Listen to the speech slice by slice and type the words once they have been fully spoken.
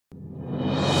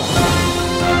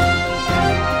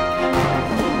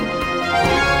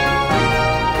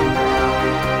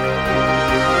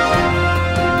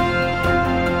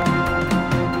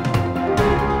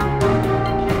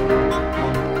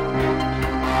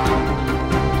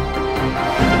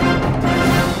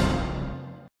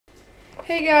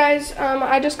Hey guys,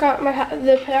 I just got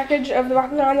the package of the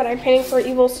Bakugan that I'm painting for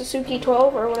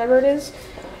theevilsasuke12 or whatever it is.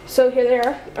 So here they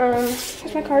are.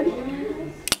 Here's my card.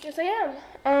 Yes, I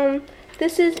am.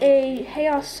 This is a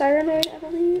Chaos Cyranoid, I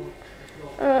believe.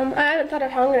 I haven't thought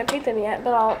of how I'm going to paint them yet,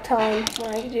 but I'll tell him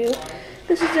what I do.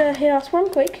 This is a Chaos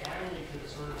Wormquake.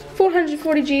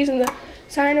 440 Gs, and the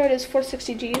Cyranoid is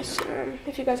 460 Gs,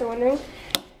 if you guys are wondering.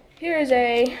 Here is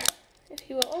a, if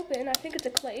he will open, I think it's a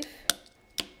Clafe,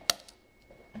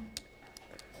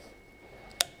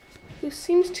 who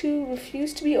seems to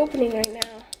refuse to be opening right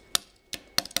now.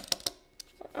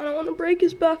 I don't want to break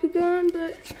his Bakugan,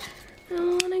 but I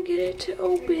want to get it to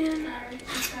open.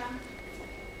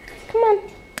 Come on.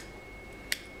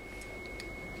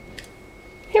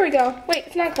 Here we go. Wait,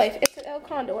 it's not Clafe. It's an El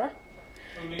Condor.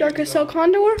 Darkest El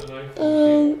Condor.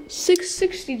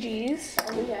 660 Gs. I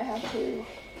think I have to.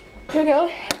 Here we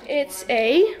go. It's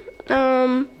a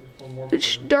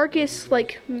darkest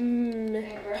like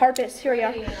Harpist. Here we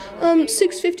go.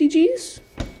 650 Gs.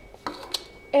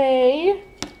 A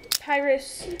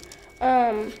Pyrus.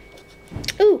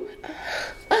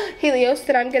 Helios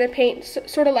that I'm gonna paint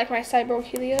sort of like my Cyborg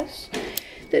Helios.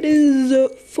 That is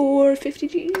 450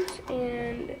 Gs,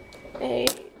 and a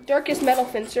Darkest Metal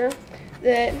Fencer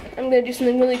that I'm gonna do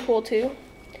something really cool too.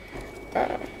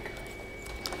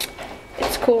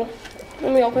 It's cool.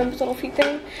 Let me open this little feet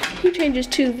thing. He changes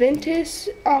to Ventus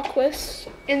Aquas,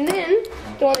 and then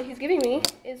the one that he's giving me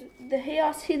is the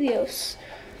Chaos Helios.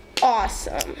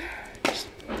 Awesome. Just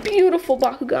beautiful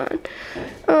Bakugan.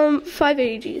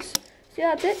 580 Gs. So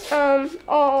yeah, that's it.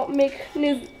 I'll make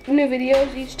new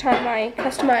videos each time I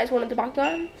customize one of the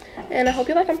Bakugan, and I hope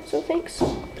you like them. So thanks.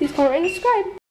 Please comment and subscribe.